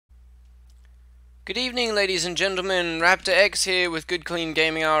Good evening, ladies and gentlemen. Raptor X here with Good Clean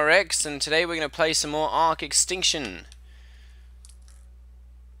Gaming RX, and today we're going to play some more ARK Extinction.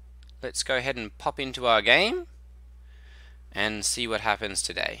 Let's go ahead and pop into our game and see what happens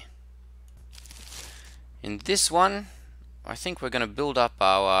today. In this one, I think we're going to build up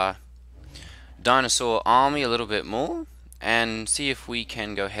our dinosaur army a little bit more and see if we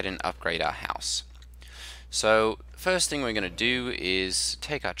can go ahead and upgrade our house. So, first thing we're going to do is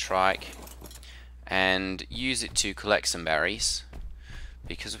take our trike and use it to collect some berries,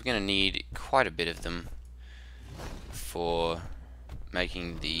 because we're going to need quite a bit of them for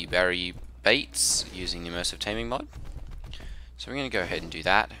making the berry baits using the immersive taming mod. So we're going to go ahead and do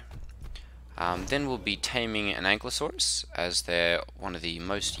that. Then we'll be taming an ankylosaurus, as they're one of the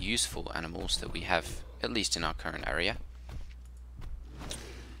most useful animals that we have, at least in our current area.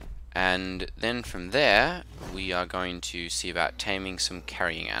 And then from there, we are going to see about taming some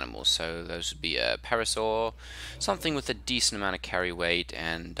carrying animals. So those would be a parasaur, something with a decent amount of carry weight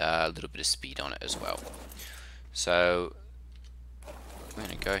and a little bit of speed on it as well. So we're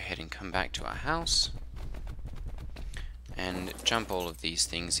going to go ahead and come back to our house and jump all of these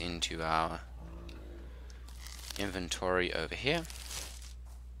things into our inventory over here.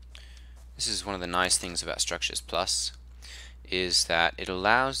 This is one of the nice things about Structures Plus, is that it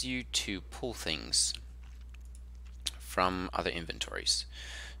allows you to pull things from other inventories.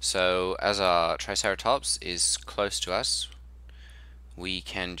 So as our Triceratops is close to us, we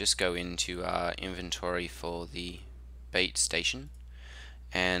can just go into our inventory for the bait station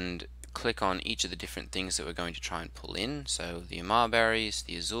and click on each of the different things that we're going to try and pull in. So the Amar berries,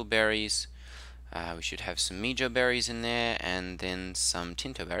 the Azul berries, we should have some Mijo berries in there, and then some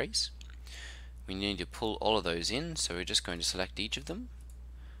Tinto berries. We need to pull all of those in, so we're just going to select each of them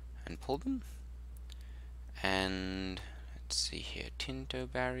and pull them. And let's see here, Tinto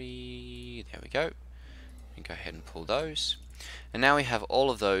berry, there we go. We go ahead and pull those. And now we have all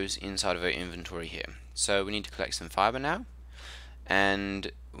of those inside of our inventory here. So we need to collect some fiber now,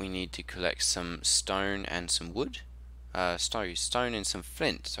 and we need to collect some stone and some wood. Stone and some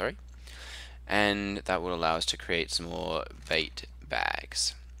flint, sorry. And that will allow us to create some more bait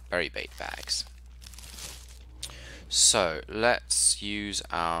bags, berry bait bags. So let's use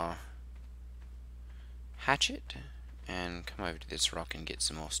our hatchet and come over to this rock and get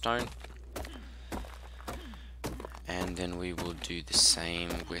some more stone. And then we will do the same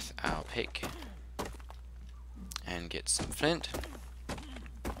with our pick and get some flint.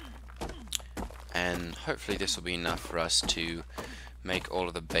 And hopefully this will be enough for us to make all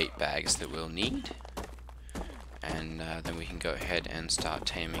of the bait bags that we'll need. And then we can go ahead and start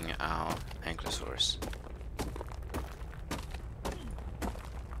taming our ankylosaurus.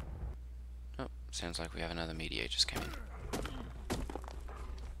 Oh, sounds like we have another meteor just came in.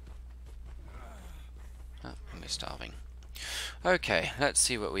 Oh, and we're starving. Okay, let's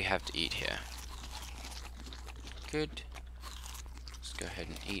see what we have to eat here. Good. Let's go ahead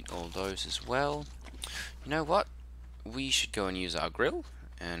and eat all those as well. You know what? We should go and use our grill,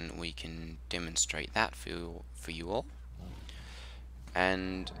 and we can demonstrate that for you all.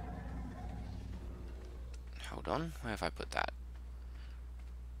 And hold on, where have I put that?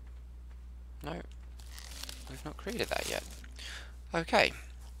 No, we've not created that yet. Okay,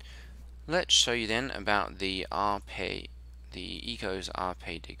 let's show you then about the RP, the Eco's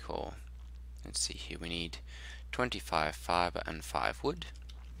RP decor. Let's see here, we need 25 fiber and 5 wood.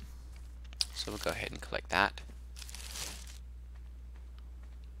 So we'll go ahead and collect that.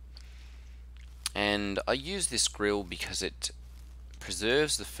 And I use this grill because it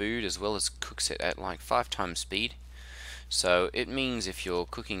preserves the food as well as cooks it at like 5 times speed. So it means if you're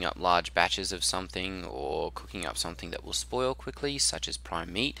cooking up large batches of something, or cooking up something that will spoil quickly, such as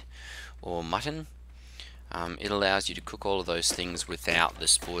prime meat or mutton, it allows you to cook all of those things without the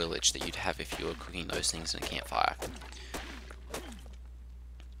spoilage that you'd have if you were cooking those things in a campfire.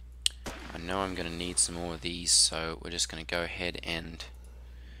 I know I'm going to need some more of these, so we're just going to go ahead and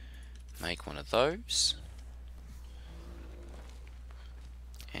make one of those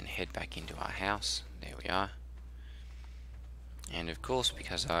and head back into our house. There we are. And of course,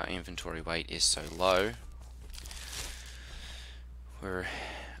 because our inventory weight is so low, we're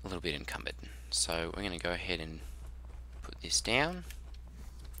a little bit encumbered. So we're going to go ahead and put this down.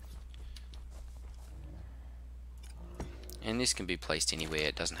 And this can be placed anywhere,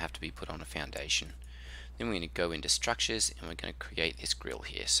 it doesn't have to be put on a foundation. Then we're going to go into structures and we're going to create this grill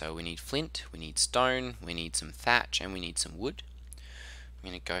here. So we need flint, we need stone, we need some thatch, and we need some wood. I'm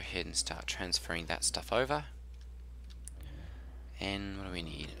going to go ahead and start transferring that stuff over. And what do we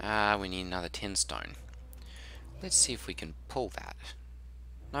need? We need another 10 stone. Let's see if we can pull that.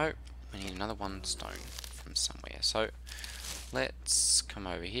 No, we need another another one stone from somewhere. So let's come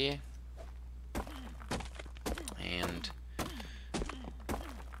over here and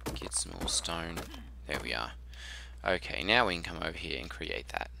get some more stone. There we are. Okay, now we can come over here and create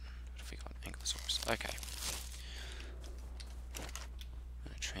that. What have we got? Ankylosaurus. Okay. I'm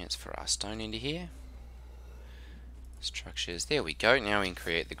going to transfer our stone into here. Structures. There we go. Now we can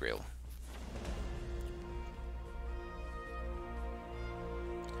create the grill.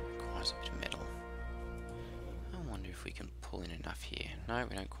 Requires a bit of metal. I wonder if we can pull in enough here. No,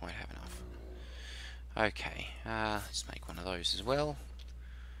 we don't quite have enough. Okay, let's make one of those as well.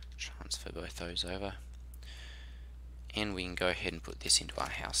 Transfer both those over. And we can go ahead and put this into our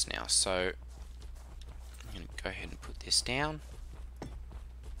house now. So I'm going to go ahead and put this down.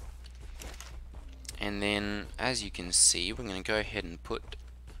 And then, as you can see, we're going to go ahead and put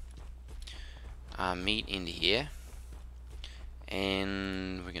our meat into here.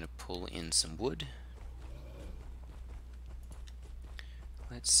 And we're going to pull in some wood.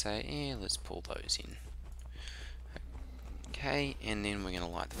 Let's pull those in. Okay, and then we're going to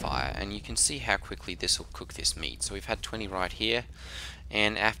light the fire, and you can see how quickly this will cook this meat. So we've had 20 right here,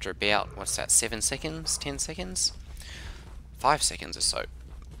 and after about, what's that, 7 seconds, 10 seconds, 5 seconds or so,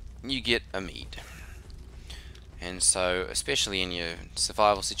 you get a meat. And so, especially in your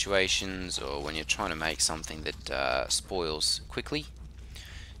survival situations, or when you're trying to make something that spoils quickly,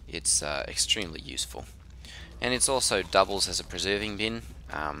 it's extremely useful. And it's also doubles as a preserving bin.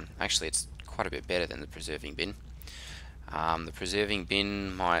 Actually, it's quite a bit better than the preserving bin. The preserving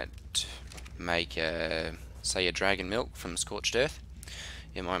bin might make, say, a dragon milk from scorched earth.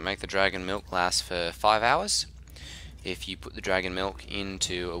 It might make the dragon milk last for 5 hours. If you put the dragon milk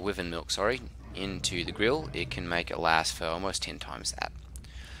into, wyvern milk, sorry, into the grill, it can make it last for almost 10 times that.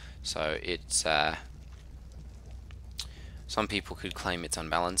 So it's, some people could claim it's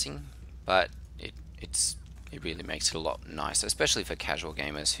unbalancing, but it really makes it a lot nicer, especially for casual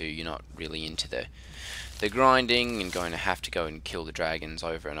gamers who you're not really into the grinding and going to have to go and kill the dragons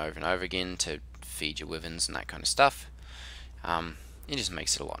over and over and over again to feed your wyverns and that kind of stuff. It just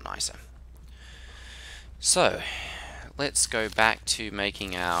makes it a lot nicer. So let's go back to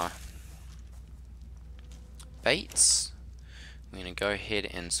making our baits. We're going to go ahead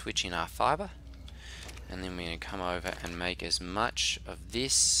and switch in our fiber, and then we're going to come over and make as much of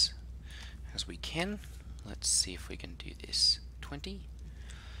this as we can. Let's see if we can do this. 20?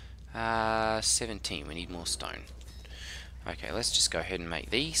 17. We need more stone. Okay, let's just go ahead and make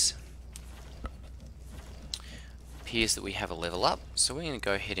these. Appears that we have a level up, so we're going to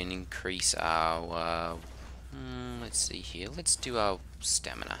go ahead and increase our, let's see here, let's do our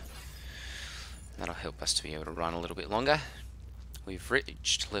stamina. That'll help us to be able to run a little bit longer. We've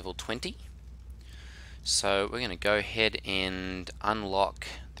reached level 20, so we're going to go ahead and unlock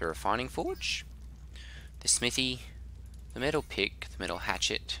the refining forge, the smithy, the metal pick, the metal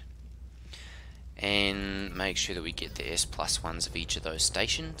hatchet, and make sure that we get the S+1s of each of those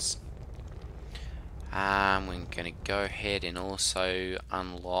stations. We're going to go ahead and also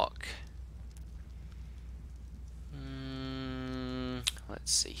unlock,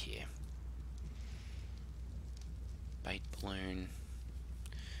 let's see here, bait balloon.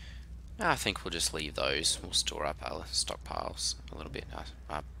 I think we'll just leave those. We'll store up our stockpiles a little bit,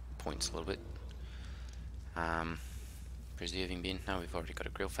 our points a little bit. Preserving bin, no, we've already got a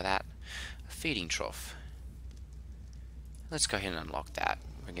grill for that. A feeding trough. Let's go ahead and unlock that.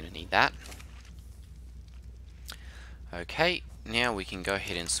 We're going to need that. Okay, now we can go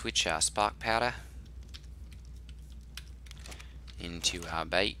ahead and switch our spark powder into our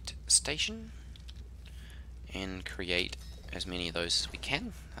bait station and create as many of those as we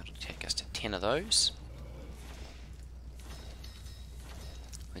can. That'll take us to 10 of those.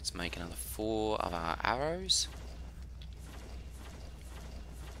 Let's make another 4 of our arrows.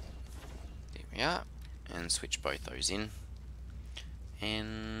 There we are. And switch both those in.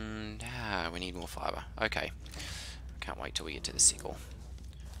 And we need more fiber. Okay. Can't wait till we get to the sickle.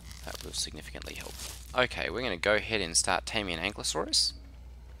 That will significantly help. Okay, we're going to go ahead and start taming an Ankylosaurus.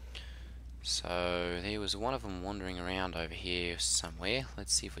 So there was one of them wandering around over here somewhere.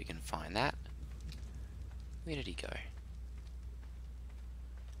 Let's see if we can find that. Where did he go?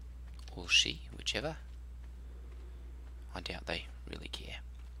 Or she, whichever. I doubt they really care.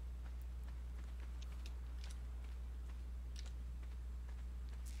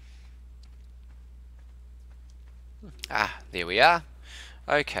 There we are.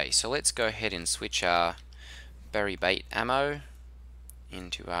 Okay, so let's go ahead and switch our berry bait ammo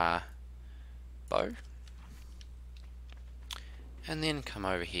into our bow. And then come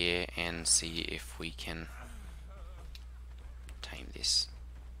over here and see if we can tame this.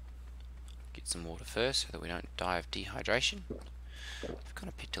 some water first so that we don't die of dehydration. We've kind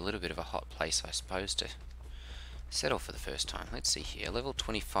of picked a little bit of a hot place, I suppose, to settle for the first time. Let's see here, level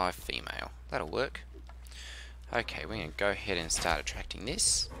 25 female. That'll work. Okay, we're going to go ahead and start attracting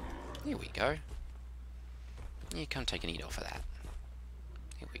this. There we go. You can't take an eat off of that.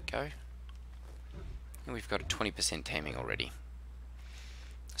 There we go. And we've got a 20% taming already.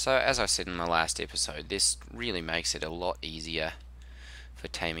 So, as I said in my last episode, this really makes it a lot easier for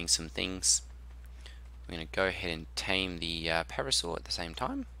taming some things. We're going to go ahead and tame the parasaur at the same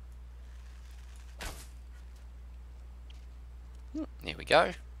time. There we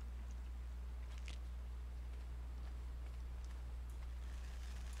go.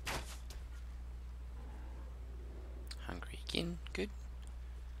 Hungry again, good.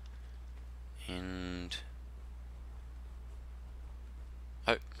 And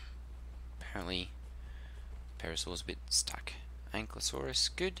oh, apparently parasaur's a bit stuck. Ankylosaurus,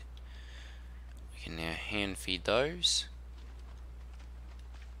 good. We can now hand feed those.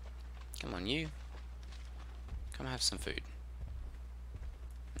 Come on, you. Come have some food.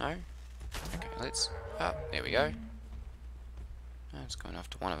 No? Okay, let's... Oh, there we go. Oh, it's going off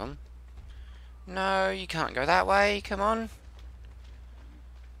to one of them. No, you can't go that way. Come on.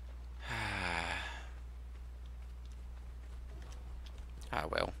 Ah,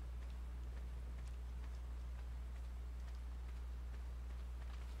 well.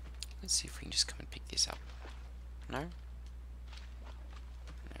 Let's see if we can just come and pick this up. No? No,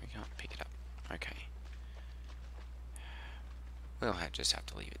 we can't pick it up. Okay. We'll just have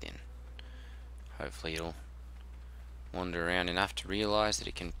to leave it then. Hopefully it'll wander around enough to realise that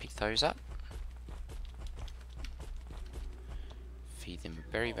it can pick those up. Feed them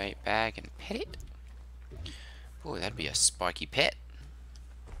a berry bait bag and pet it. Boy, that'd be a spiky pet.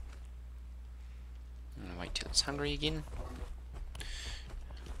 I'm gonna wait till it's hungry again.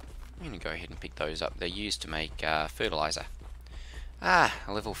 I'm going to go ahead and pick those up. They're used to make fertilizer. Ah,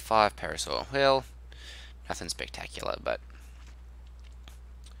 a level 5 parasaur. Well, nothing spectacular, but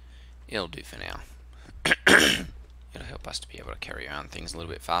it'll do for now. It'll help us to be able to carry around things a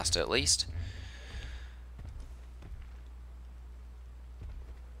little bit faster at least.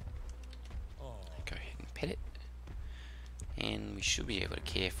 Go ahead and pet it. And we should be able to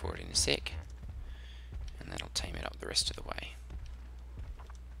care for it in a sec. And that'll tame it up the rest of the way.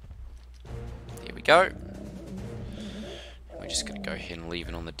 There we go. We're just going to go ahead and leave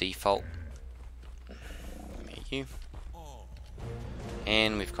it on the default. There you.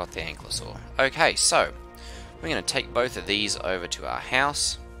 And we've got the ankylosaur. Okay, so we're going to take both of these over to our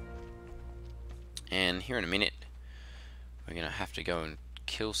house. And here in a minute, we're going to have to go and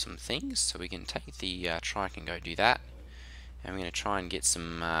kill some things. So we can take the trike and go do that. And we're going to try and get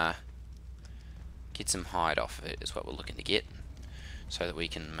some hide off of it, is what we're looking to get, so that we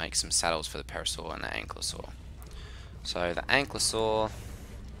can make some saddles for the parasaur and the ankylosaur. So the ankylosaur,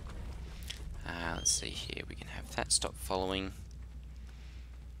 let's see here, we can have that stop following.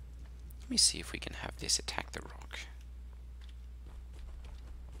 Let me see if we can have this attack the rock.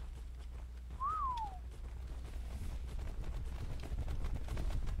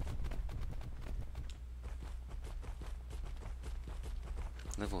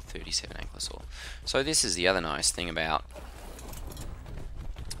 Level 37 ankylosaur. So this is the other nice thing about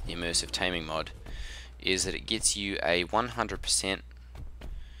the immersive taming mod, is that it gets you a 100%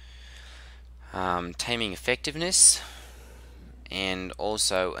 taming effectiveness and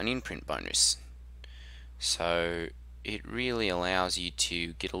also an imprint bonus. So it really allows you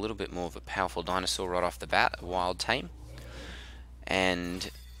to get a little bit more of a powerful dinosaur right off the bat, a wild tame, and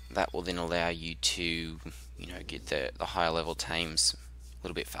that will then allow you to, you know, get the higher level tames a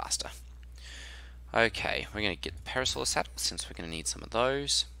little bit faster. Okay, we're going to get the parasaur saddle since we're going to need some of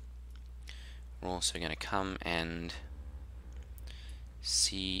those. We're also going to come and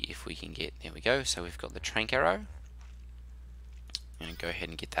see if we can get, there we go, so we've got the trank arrow. And go ahead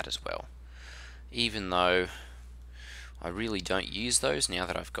and get that as well. Even though I really don't use those now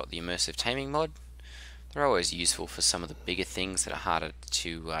that I've got the immersive taming mod, they're always useful for some of the bigger things that are harder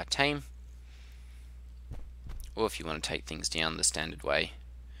to tame, or if you want to take things down the standard way.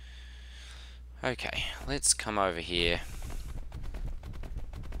 Okay, let's come over here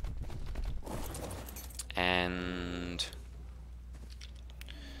and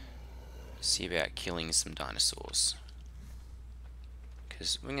see about killing some dinosaurs,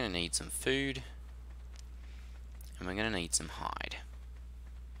 because we're going to need some food and we're going to need some hide.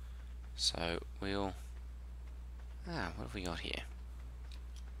 So we'll... what have we got here?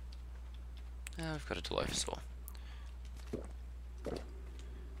 We've got a Dilophosaur.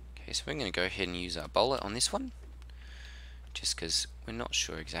 Okay, so we're going to go ahead and use our bullet on this one, just because we're not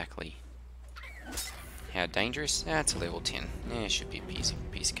sure exactly How dangerous? That's a level 10. Yeah, it should be a piece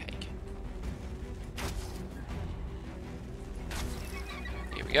of cake.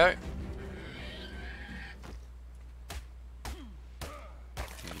 Here we go.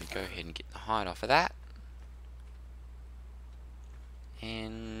 Let me go ahead and get the hide off of that.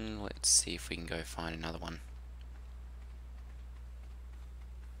 And let's see if we can go find another one.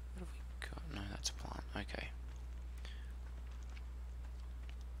 What have we got? No, that's a plant. Okay.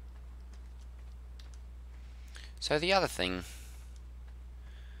 So the other thing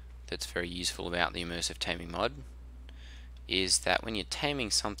that's very useful about the immersive taming mod is that when you're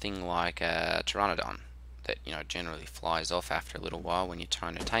taming something like a pteranodon that generally flies off after a little while when you're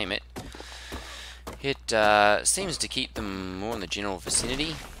trying to tame it, it seems to keep them more in the general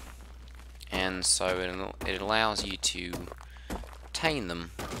vicinity, and so it allows you to tame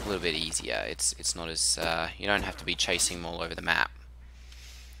them a little bit easier. It's not as you don't have to be chasing them all over the map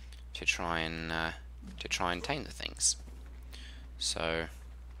to try and tame the things. So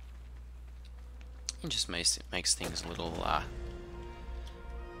it just makes things a little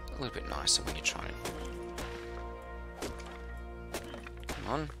bit nicer when you're trying. Come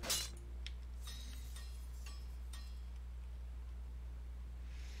on.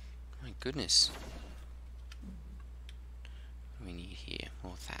 My goodness. What do we need here?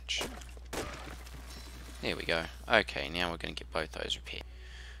 More thatch. There we go. Okay, now we're going to get both those repaired.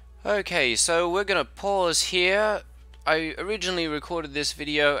 Okay, so we're going to pause here. I originally recorded this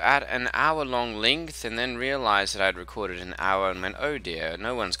video at an hour-long length and then realized that I'd recorded an hour and went, oh dear,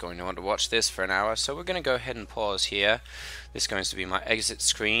 no one's going to want to watch this for an hour, so we're going to go ahead and pause here. This is going to be my exit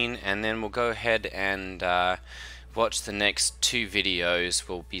screen, and then we'll go ahead and watch the next two videos.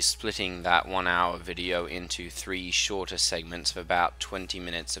 We'll be splitting that 1 hour video into 3 shorter segments of about 20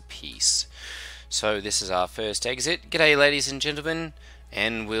 minutes apiece. So this is our first exit. G'day ladies and gentlemen,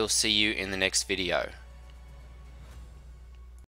 and we'll see you in the next video.